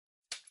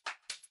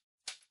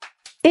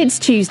It's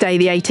Tuesday,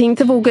 the 18th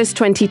of August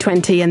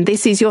 2020, and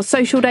this is your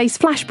Social Days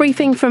flash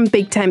briefing from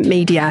Big Tent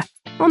Media.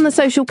 On the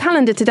social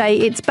calendar today,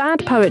 it's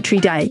Bad Poetry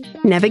Day,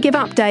 Never Give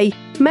Up Day,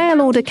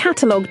 Mail Order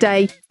Catalogue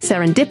Day,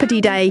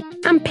 Serendipity Day,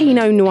 and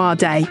Pinot Noir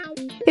Day.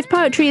 If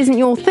poetry isn't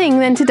your thing,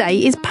 then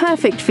today is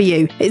perfect for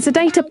you. It's a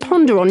day to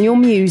ponder on your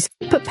muse,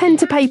 put pen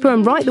to paper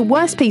and write the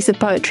worst piece of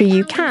poetry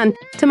you can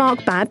to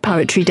mark Bad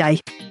Poetry Day.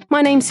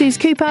 My name's Suze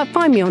Cooper.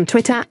 Find me on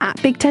Twitter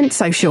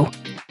 @BigTentSocial.